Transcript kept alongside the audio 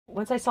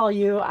once I saw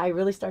you, I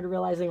really started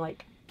realizing,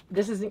 like,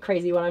 this isn't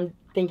crazy what I'm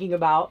thinking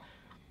about.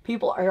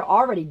 People are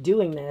already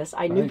doing this.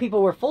 I knew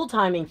people were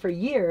full-timing for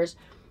years,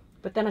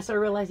 but then I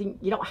started realizing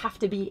you don't have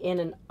to be in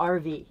an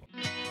RV.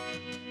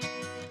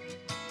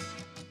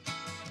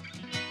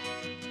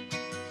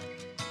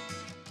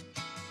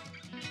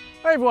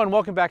 Hi everyone,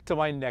 welcome back to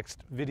my next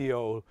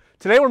video.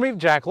 Today we're meeting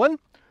Jacqueline,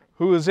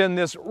 who is in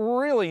this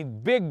really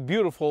big,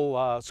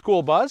 beautiful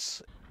school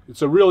bus.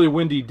 It's a really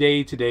windy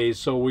day today,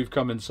 so we've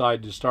come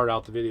inside to start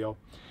out the video.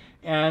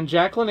 And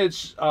Jacqueline,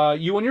 it's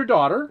you and your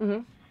daughter. Mm-hmm.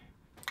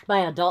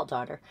 My adult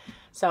daughter.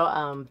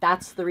 So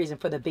that's the reason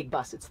for the big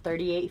bus. It's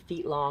 38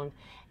 feet long,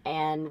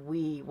 and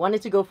we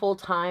wanted to go full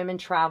time and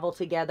travel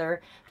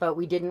together, but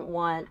we didn't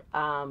want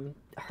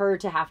her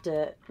to have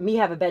to, me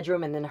have a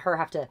bedroom and then her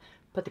have to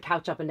put the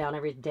couch up and down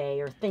every day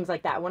or things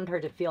like that. I wanted her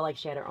to feel like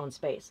she had her own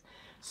space.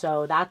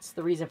 So that's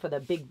the reason for the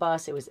big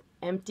bus. It was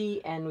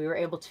empty and we were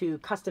able to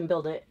custom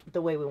build it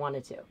the way we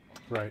wanted to.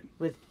 Right.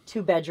 With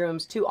 2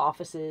 bedrooms, 2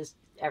 offices,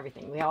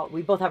 everything.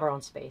 We both have our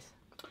own space.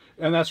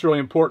 And that's really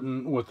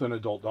important with an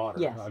adult daughter.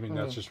 Yes. I mean,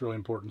 that's just really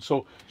important.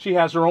 So she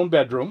has her own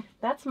bedroom.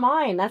 That's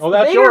mine. That's the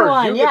bigger yours.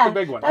 one. You get the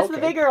big one. That's the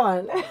bigger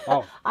one.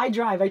 Oh. I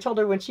drive. I told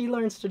her when she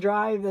learns to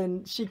drive,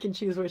 then she can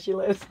choose where she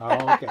lives.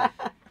 Oh, okay.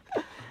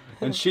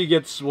 And she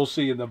gets, we'll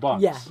see in the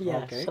bus. Yeah, yeah.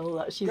 Okay.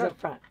 She's up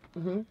front.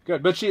 Mm-hmm.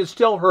 Good, but she is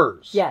still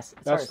hers. Yes,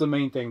 that's hers. the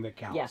main thing that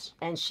counts. Yes,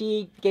 and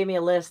she gave me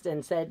a list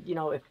and said, you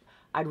know, if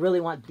I'd really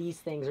want these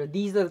things, or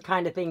these are the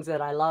kind of things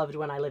that I loved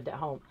when I lived at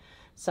home.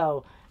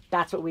 So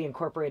that's what we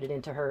incorporated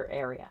into her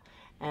area.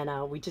 And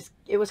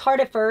it was hard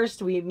at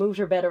first. We moved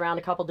her bed around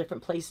a couple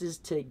different places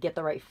to get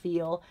the right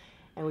feel.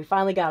 And we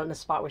finally got in a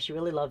spot where she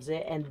really loves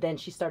it. And then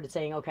she started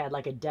saying, okay, I'd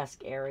like a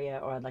desk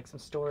area or I'd like some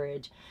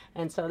storage.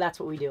 And so that's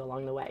what we do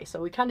along the way. So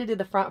we kind of did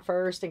the front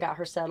first and got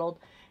her settled.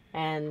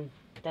 And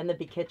then the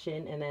big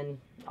kitchen and then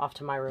off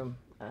to my room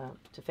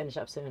to finish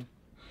up soon.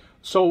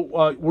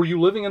 So were you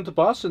living in the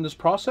bus in this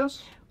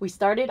process? We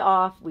started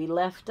off, we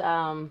left,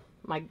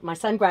 my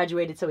son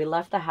graduated, so we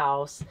left the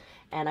house.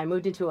 And I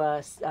moved into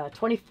a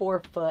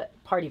 24-foot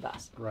party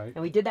bus. Right.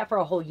 And we did that for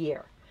a whole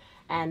year.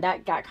 And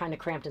that got kind of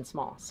cramped and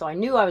small. So I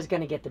knew I was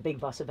going to get the big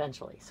bus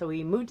eventually. So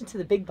we moved into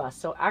the big bus.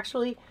 So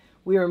actually,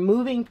 we were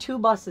moving 2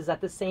 buses at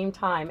the same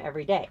time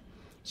every day.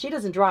 She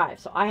doesn't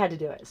drive, so I had to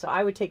do it. So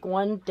I would take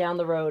one down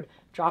the road,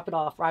 drop it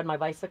off, ride my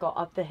bicycle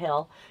up the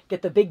hill,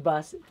 get the big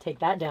bus, take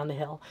that down the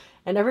hill.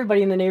 And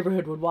everybody in the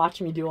neighborhood would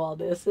watch me do all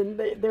this. And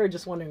they were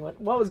just wondering what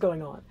was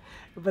going on.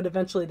 But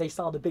eventually they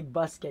saw the big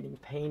bus getting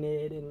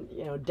painted and,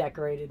 you know,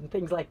 decorated and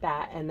things like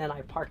that. And then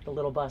I parked the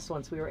little bus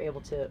once we were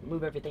able to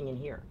move everything in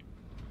here.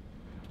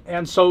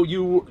 And so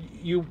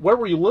where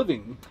were you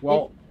living?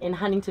 Well, in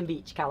Huntington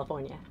Beach,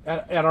 California.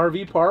 At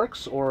RV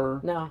parks or?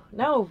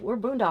 No, we're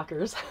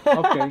boondockers.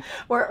 Okay.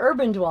 We're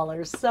urban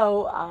dwellers.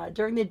 So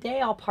during the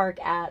day, I'll park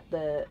at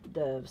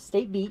the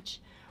state beach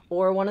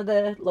or one of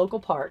the local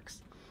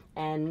parks,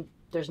 and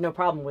there's no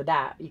problem with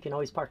that. You can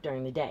always park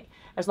during the day,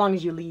 as long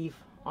as you leave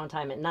on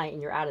time at night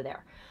and you're out of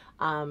there.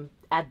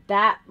 At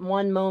that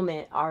one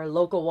moment, our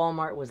local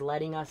Walmart was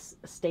letting us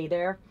stay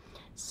there,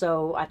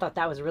 so I thought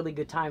that was a really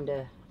good time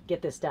to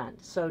get this done.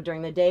 So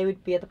during the day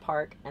we'd be at the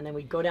park, and then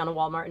we'd go down to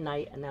Walmart at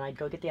night, and then I'd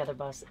go get the other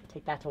bus,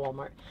 take that to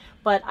Walmart.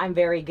 But I'm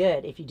very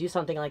good. If you do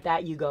something like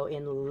that, you go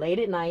in late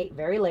at night,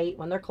 very late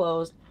when they're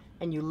closed,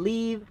 and you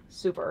leave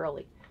super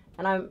early.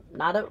 And I'm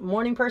not a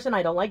morning person.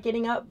 I don't like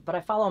getting up, but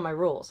I follow my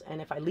rules.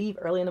 And if I leave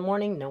early in the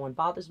morning, no one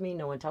bothers me,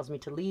 no one tells me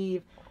to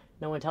leave,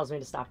 no one tells me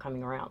to stop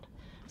coming around.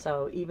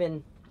 So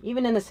even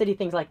in the city,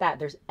 things like that,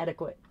 there's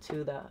etiquette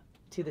to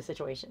the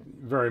situation.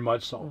 Very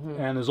much so.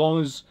 Mm-hmm. And as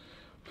long as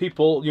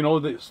people, you know,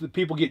 the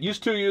people get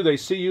used to you, they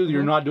see you,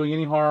 you're not doing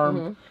any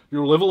harm,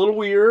 you live a little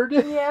weird.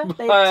 Yeah,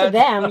 to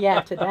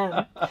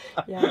them.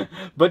 Yeah.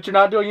 But you're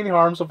not doing any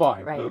harm, so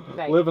fine.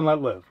 Right. Live and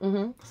let live.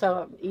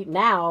 So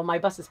now my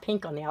bus is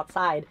pink on the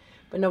outside,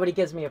 but nobody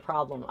gives me a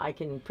problem. I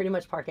can pretty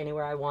much park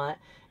anywhere I want.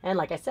 And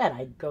like I said,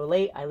 I go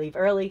late, I leave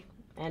early,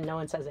 and no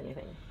one says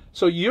anything.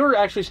 So you're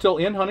actually still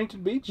in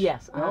Huntington Beach?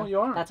 Yes. Oh, you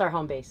are? That's our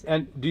home base.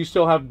 And do you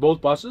still have both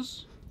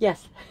buses?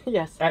 Yes.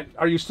 And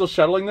are you still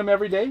shuttling them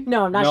every day?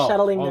 No, I'm not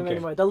shuttling them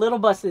anymore. The little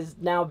bus is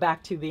now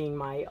back to being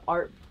my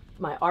art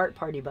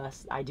party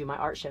bus. I do my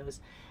art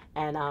shows,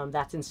 and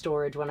that's in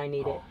storage when I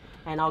need it.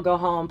 And I'll go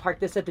home, park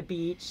this at the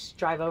beach,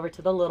 drive over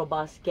to the little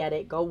bus, get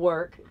it, go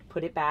work,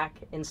 put it back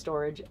in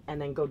storage,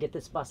 and then go get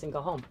this bus and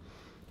go home,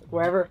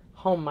 wherever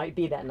home might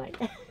be that night.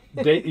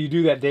 You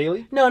do that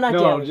daily? No, not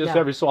daily. No, just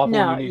every so often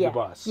when you need the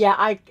bus. Yeah,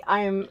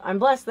 I'm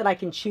blessed that I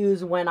can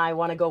choose when I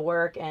want to go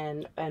work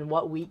and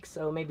what week.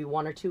 So maybe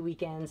 1 or 2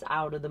 weekends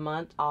out of the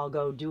month, I'll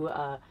go do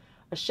a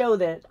show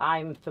that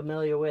I'm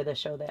familiar with, a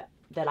show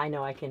that I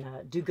know I can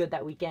do good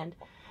that weekend.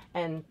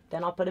 And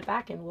then I'll put it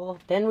back, and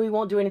then we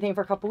won't do anything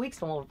for a couple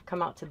weeks, and we'll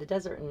come out to the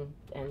desert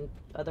and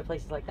other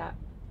places like that.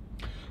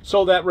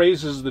 So that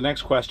raises the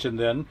next question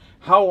then.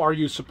 How are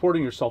you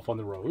supporting yourself on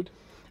the road?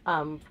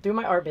 Through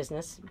my art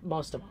business,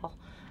 most of all.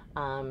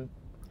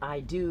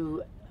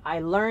 I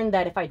learned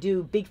that if I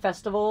do big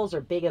festivals or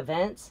big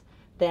events,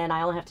 then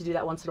I only have to do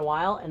that once in a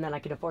while, and then I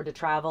can afford to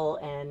travel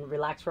and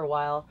relax for a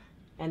while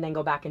and then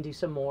go back and do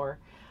some more.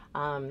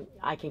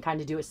 I can kind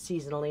of do it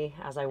seasonally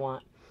as I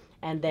want.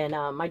 And then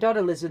my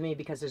daughter lives with me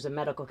because there's a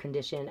medical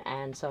condition,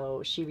 and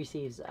so she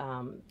receives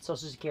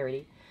Social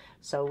Security.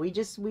 So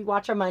we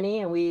watch our money,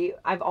 and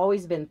I've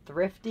always been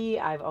thrifty.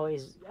 I've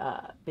always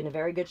been a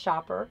very good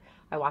shopper.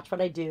 I watch what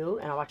I do,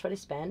 and I watch what I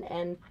spend,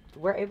 and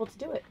we're able to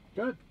do it.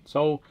 Good.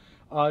 So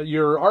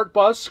your art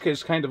bus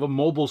is kind of a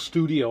mobile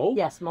studio.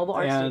 Yes, mobile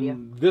art studio.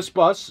 And this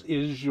bus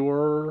is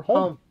your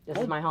home. This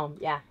is my home,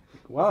 yeah.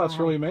 Wow, that's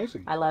really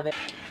amazing. I love it.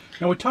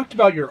 Now, we talked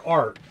about your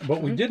art,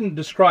 but we didn't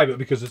describe it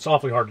because it's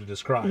awfully hard to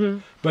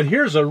describe. But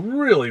here's a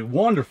really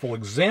wonderful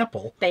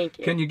example. Thank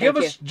you. Can you give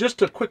us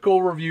just a quick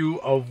overview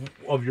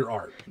of your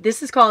art?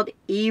 This is called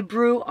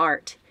Ebru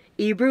art.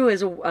 Ebru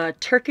is a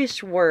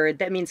Turkish word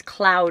that means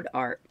cloud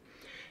art.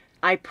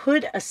 I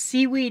put a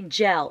seaweed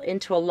gel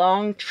into a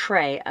long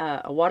tray,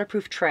 a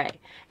waterproof tray,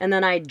 and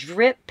then I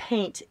drip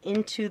paint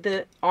onto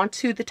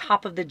the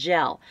top of the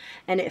gel,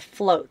 and it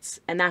floats,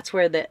 and that's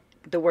where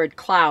the word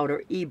cloud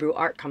or Ebru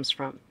art comes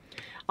from.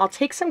 I'll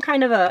take some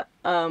kind of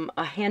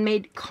a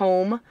handmade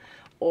comb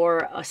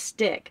or a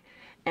stick,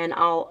 and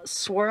I'll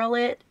swirl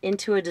it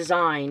into a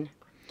design.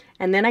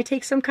 And then I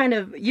take some kind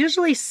of,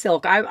 usually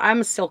silk,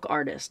 I'm a silk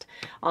artist.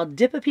 I'll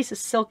dip a piece of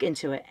silk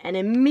into it, and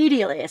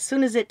immediately, as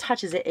soon as it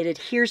touches it, it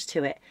adheres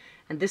to it.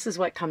 And this is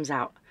what comes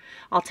out.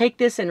 I'll take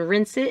this and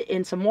rinse it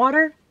in some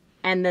water,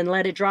 and then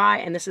let it dry,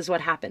 and this is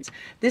what happens.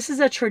 This is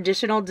a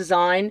traditional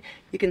design.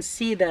 You can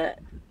see the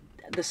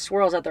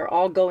swirls that they're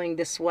all going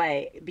this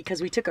way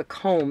because we took a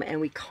comb and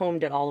we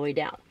combed it all the way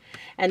down.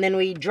 And then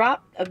we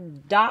drop a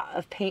dot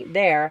of paint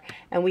there,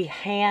 and we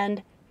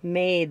hand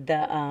made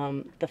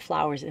the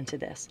flowers into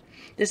this.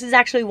 This is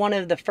actually one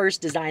of the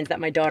first designs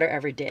that my daughter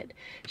ever did.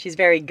 She's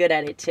very good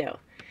at it too.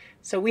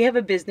 So we have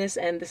a business,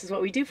 and this is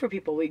what we do for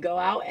people. We go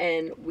out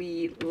and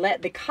we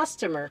let the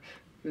customer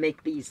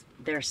make these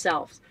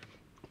themselves.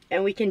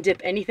 And we can dip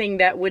anything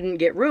that wouldn't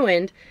get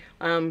ruined,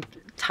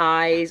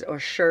 ties or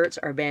shirts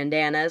or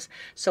bandanas.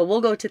 So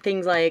we'll go to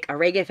things like a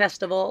reggae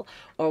festival,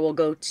 or we'll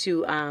go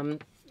to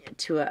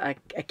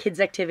a kids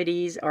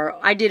activities, or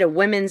I did a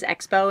women's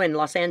expo in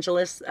Los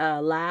Angeles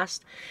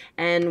last,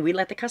 and we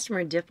let the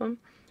customer dip them,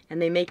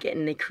 and they make it,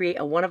 and they create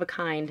a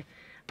one-of-a-kind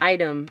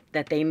item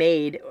that they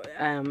made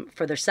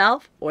for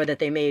themselves, or that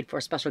they made for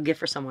a special gift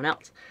for someone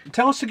else.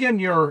 Tell us again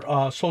your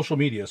social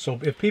media. So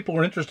if people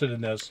are interested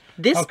in this,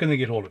 how can they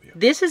get hold of you?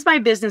 This is my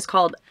business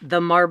called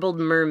The Marbled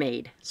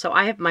Mermaid. So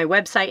I have my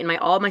website, and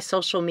all my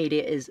social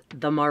media is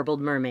The Marbled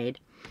Mermaid.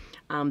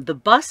 The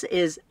bus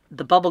is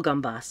the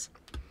Bubblegum Bus,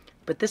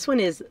 but this one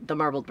is The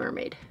Marbled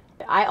Mermaid.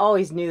 I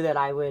always knew that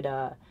I would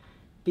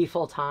be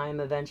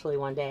full-time eventually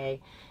one day,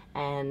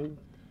 and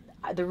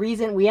the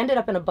reason we ended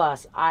up in a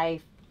bus,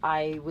 I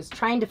was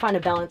trying to find a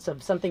balance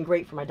of something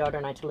great for my daughter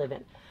and I to live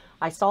in.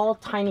 I saw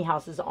tiny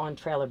houses on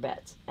trailer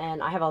beds,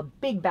 and I have a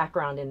big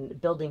background in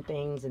building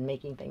things and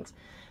making things.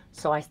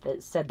 So I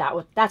said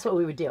that's what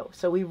we would do.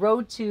 So we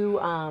rode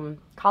to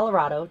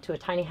Colorado to a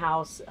tiny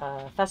house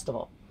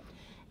festival,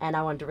 and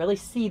I wanted to really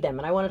see them,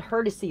 and I wanted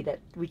her to see that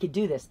we could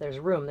do this. There's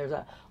room. There's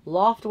a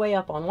loft way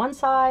up on one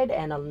side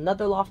and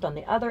another loft on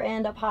the other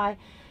end up high,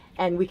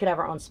 and we could have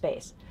our own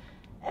space.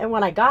 And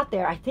when I got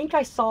there, I think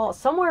I saw,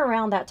 somewhere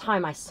around that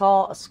time, I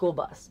saw a school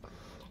bus.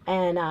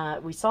 And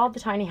we saw the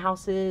tiny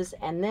houses,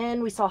 and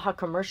then we saw how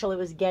commercial it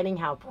was getting,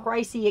 how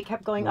pricey it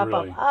kept going up,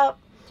 really? up.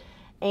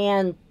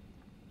 And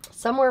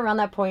somewhere around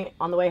that point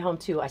on the way home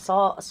too, I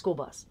saw a school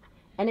bus,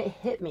 and it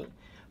hit me.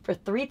 For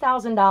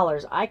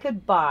 $3,000, I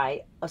could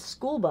buy a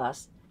school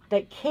bus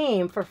that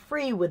came for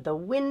free with the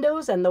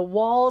windows and the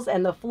walls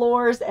and the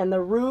floors and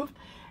the roof,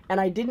 and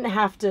I didn't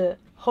have to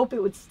hope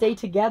it would stay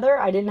together.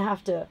 I didn't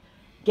have to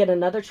get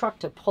another truck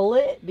to pull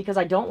it because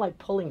I don't like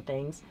pulling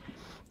things.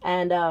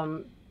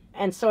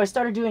 And so I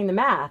started doing the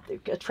math.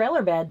 A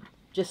trailer bed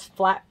just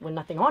flat with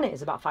nothing on it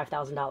is about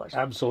 $5,000.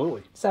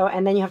 Absolutely. So,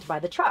 and then you have to buy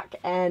the truck.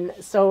 And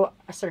so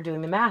I started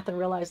doing the math and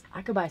realized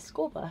I could buy a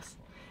school bus,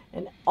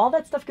 and all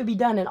that stuff could be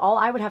done, and all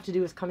I would have to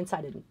do is come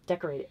inside and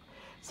decorate it.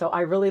 So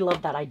I really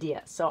loved that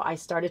idea. So I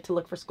started to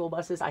look for school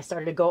buses. I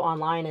started to go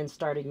online and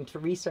starting to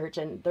research,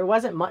 and there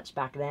wasn't much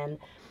back then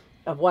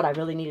of what I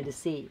really needed to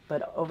see.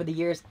 But over the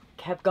years,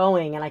 kept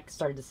going, and I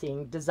started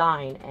seeing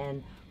design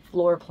and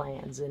floor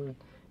plans and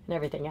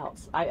everything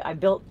else. I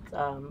built,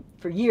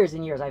 for years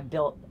and years, I've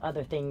built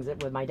other things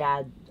with my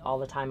dad all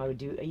the time. I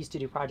used to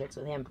do projects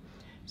with him.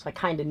 So I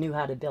kind of knew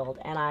how to build.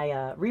 And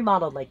I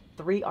remodeled like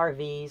 3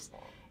 RVs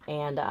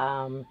and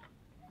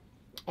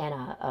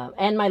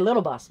my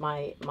little bus,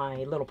 my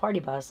little party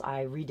bus,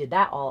 I redid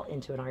that all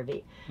into an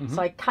RV. Mm-hmm.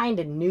 So I kind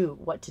of knew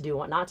what to do,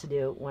 what not to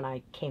do when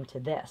I came to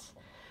this.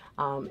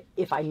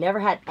 If I never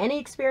had any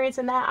experience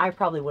in that, I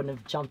probably wouldn't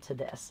have jumped to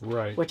this.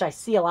 Right. Which I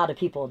see a lot of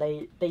people.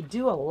 They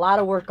do a lot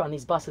of work on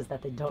these buses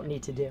that they don't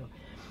need to do.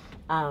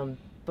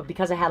 But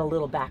because I had a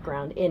little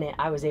background in it,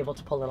 I was able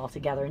to pull it all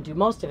together and do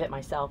most of it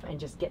myself and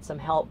just get some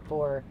help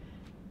for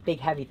big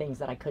heavy things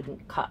that I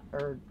couldn't cut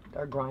or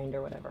grind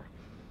or whatever.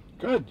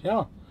 Good,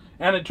 yeah.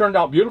 And it turned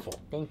out beautiful.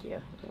 Thank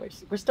you.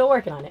 We're still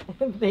working on it.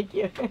 Thank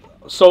you.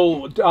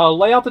 So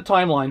lay out the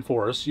timeline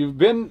for us. You've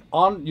been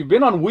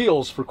on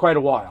wheels for quite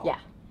a while. Yeah,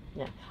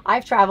 yeah.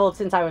 I've traveled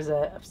since I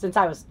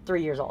was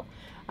 3 years old.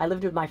 I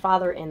lived with my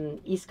father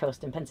in East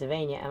Coast in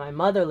Pennsylvania, and my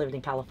mother lived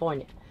in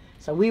California.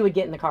 So we would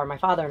get in the car. My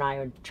father and I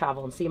would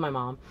travel and see my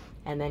mom,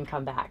 and then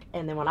come back.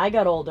 And then when I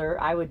got older,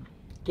 I would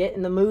get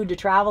in the mood to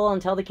travel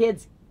and tell the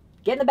kids,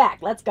 "Get in the back,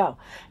 let's go."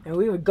 And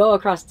we would go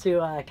across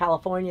to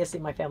California, see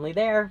my family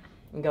there,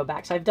 and go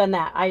back. So I've done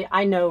that.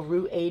 I know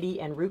Route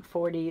 80 and Route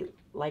 40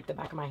 like the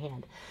back of my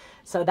hand.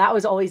 So that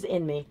was always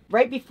in me.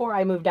 Right before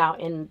I moved out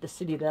in the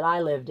city that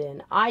I lived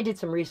in, I did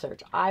some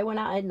research. I went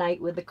out at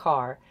night with the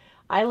car.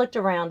 I looked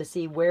around to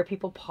see where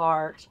people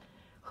parked,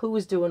 who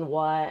was doing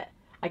what.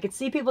 I could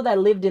see people that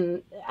lived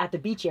at the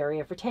beach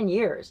area for 10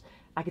 years.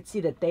 I could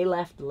see that they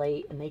left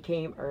late and they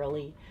came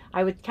early.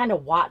 I would kind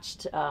of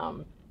watched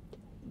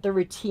the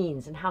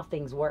routines and how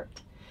things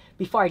worked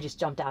before I just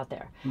jumped out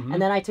there. Mm-hmm.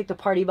 And then I took the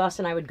party bus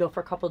and I would go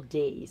for a couple of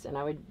days, and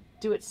I would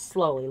do it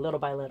slowly, little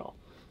by little.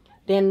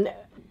 Then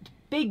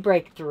big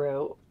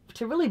breakthrough,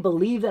 to really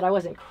believe that I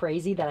wasn't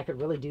crazy, that I could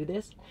really do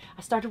this,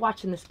 I started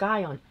watching this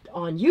guy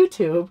on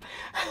YouTube.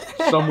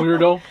 Some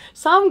weirdo?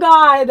 Some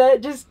guy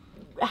that just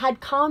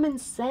had common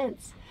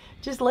sense,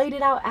 just laid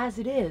it out as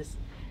it is.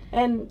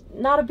 And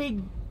not a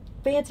big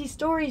fancy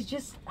stories,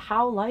 just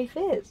how life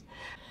is.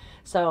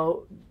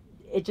 So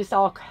it just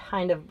all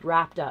kind of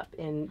wrapped up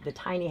in the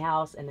tiny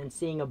house, and then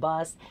seeing a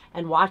bus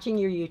and watching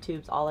your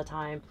YouTubes all the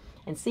time,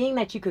 and seeing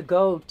that you could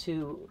go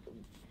to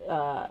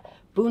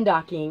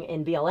boondocking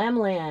in BLM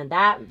land.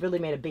 That really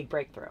made a big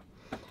breakthrough.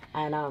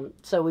 And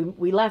so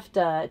we left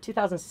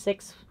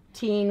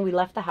 2016. We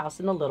left the house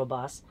in the little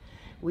bus.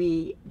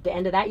 The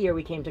end of that year,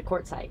 we came to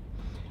Quartzsite,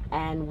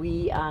 and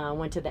we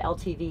went to the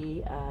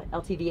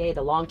LTVA,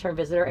 the long-term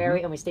visitor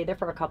area, and we stayed there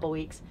for a couple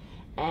weeks.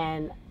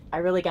 And I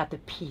really got the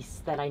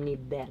peace that I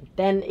needed then.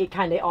 Then it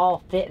kind of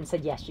all fit and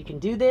said, yes, you can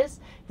do this.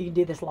 You can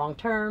do this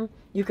long-term.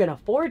 You can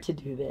afford to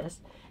do this.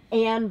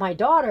 And my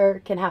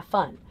daughter can have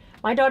fun.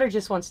 My daughter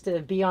just wants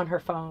to be on her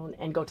phone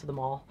and go to the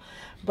mall.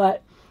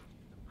 But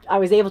I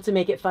was able to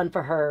make it fun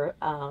for her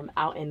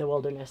out in the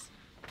wilderness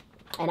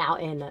and out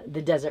in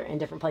the desert and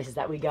different places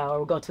that we go. Or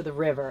we'll go to the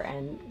river,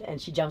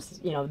 and she jumps,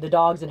 the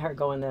dogs and her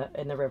go in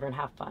the river and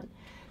have fun.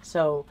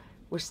 So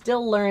we're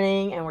still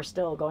learning, and we're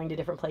still going to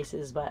different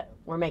places, but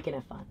we're making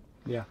it fun.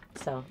 Yeah.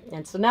 So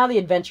now the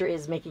adventure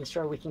is making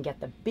sure we can get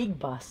the big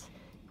bus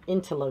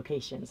into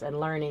locations and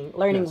learning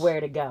Yes. where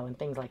to go and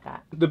things like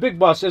that. The big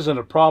bus isn't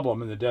a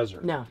problem in the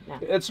desert. No.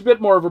 It's a bit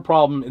more of a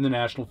problem in the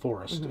national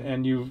forest. Mm-hmm.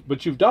 And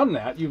you've done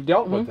that. You've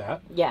dealt with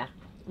that. Yeah.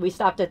 We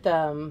stopped at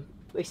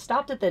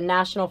the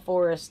National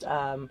Forest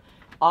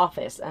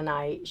office, and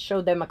I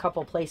showed them a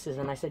couple places,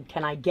 and I said,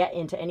 "Can I get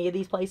into any of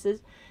these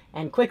places?"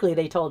 And quickly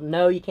they told,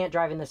 "No, you can't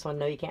drive in this one.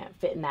 No, you can't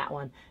fit in that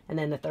one." And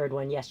then the third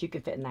one, "Yes, you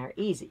can fit in there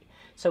easy."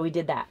 So we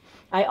did that.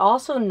 I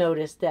also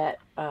noticed that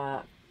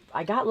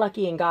I got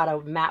lucky and got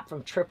a map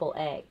from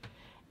AAA,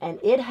 and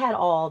it had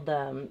all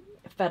the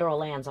federal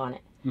lands on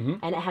it. Mm-hmm.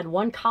 And it had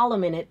one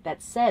column in it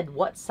that said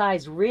what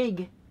size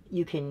rig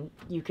you can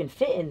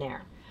fit in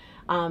there.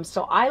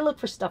 So I look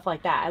for stuff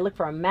like that. I look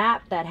for a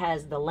map that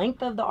has the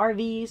length of the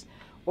RVs,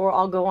 or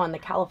I'll go on the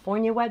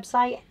California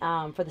website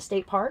for the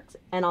state parks,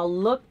 and I'll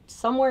look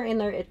somewhere in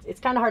there. It's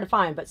kind of hard to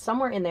find, but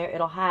somewhere in there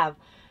it'll have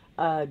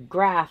a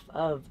graph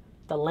of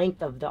the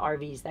length of the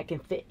RVs that can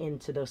fit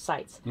into those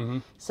sites. Mm-hmm.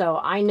 So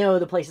I know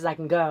the places I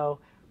can go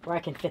where I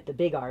can fit the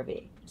big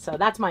RV. So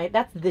that's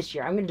this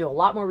year. I'm going to do a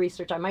lot more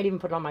research. I might even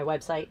put it on my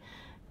website.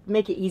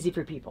 Make it easy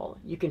for people.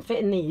 You can fit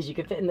in these. You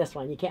can fit in this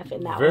one. You can't fit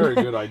in that one. Very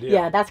good idea.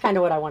 Yeah, that's kind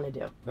of what I want to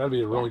do. That'd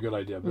be a really good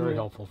idea. Very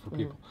helpful for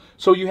people.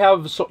 So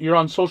you're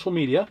on social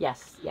media.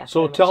 Yes.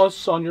 So very tell much.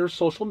 us on your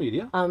social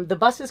media. The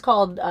bus is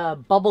called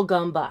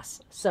Bubblegum Bus.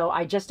 So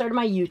I just started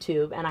my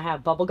YouTube, and I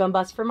have Bubblegum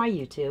Bus for my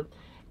YouTube.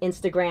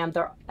 Instagram,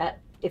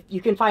 if you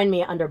can find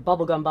me under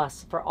Bubblegum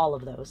Bus for all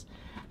of those.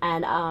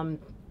 And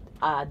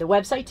the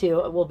website too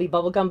will be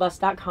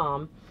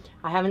bubblegumbus.com.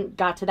 I haven't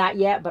got to that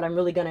yet, but I'm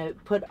really going to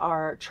put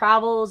our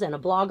travels and a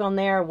blog on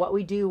there, what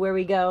we do, where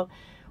we go.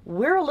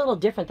 We're a little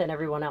different than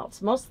everyone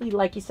else. Mostly,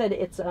 like you said,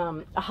 it's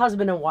a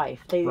husband and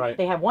wife.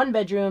 They have one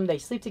bedroom, they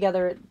sleep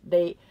together,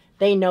 they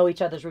know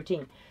each other's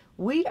routine.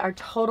 We are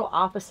total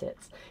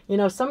opposites.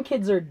 Some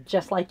kids are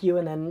just like you,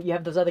 and then you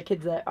have those other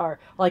kids that are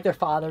like their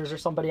fathers or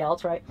somebody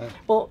else, right?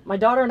 Well, my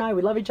daughter and I,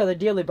 we love each other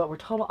dearly, but we're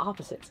total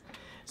opposites.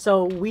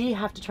 So we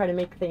have to try to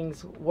make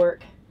things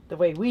work the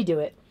way we do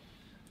it.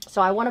 So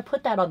I want to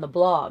put that on the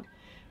blog,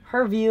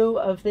 her view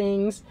of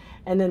things,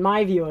 and then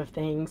my view of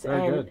things.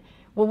 Very and good.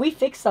 When we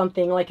fix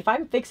something, like if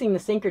I'm fixing the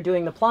sink or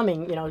doing the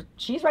plumbing,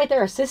 she's right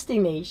there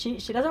assisting me. She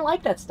doesn't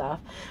like that stuff,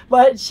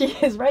 but she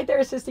is right there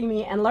assisting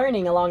me and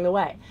learning along the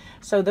way.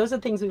 So those are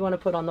things we want to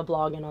put on the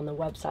blog and on the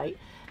website.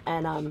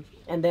 And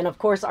then of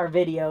course our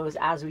videos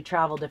as we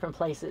travel different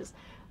places.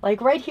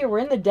 Like right here, we're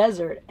in the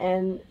desert,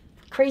 and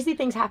crazy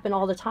things happen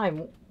all the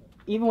time,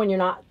 even when you're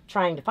not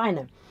trying to find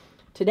them.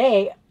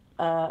 Today,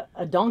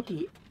 a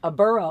donkey, a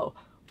burro,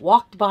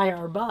 walked by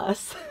our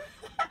bus.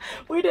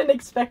 We didn't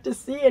expect to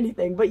see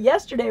anything. But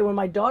yesterday when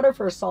my daughter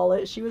first saw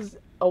it, she was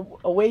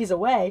a ways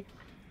away.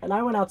 And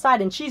I went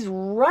outside, and she's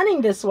running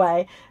this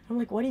way. I'm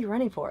like, what are you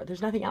running for?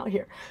 There's nothing out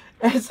here.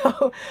 And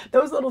so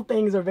those little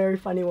things are very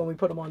funny when we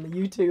put them on the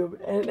YouTube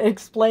and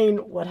explain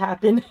what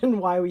happened and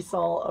why we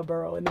saw a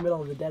burro in the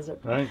middle of the desert.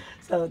 Right.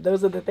 So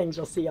those are the things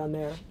you'll see on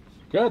there.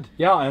 Good.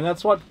 Yeah, and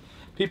that's what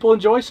people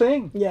enjoy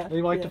seeing. Yeah.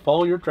 They like to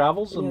follow your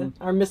travels and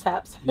our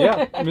mishaps.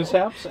 yeah,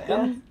 mishaps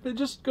and they're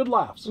just good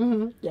laughs.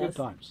 Yes. Good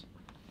times.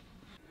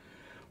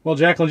 Well,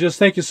 Jacqueline, just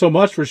thank you so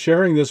much for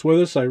sharing this with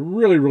us. I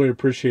really, really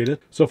appreciate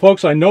it. So,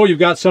 folks, I know you've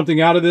got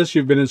something out of this.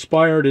 You've been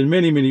inspired in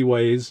many, many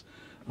ways.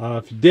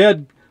 If you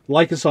did,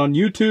 like us on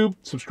YouTube,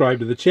 subscribe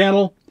to the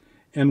channel,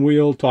 and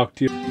we'll talk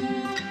to you.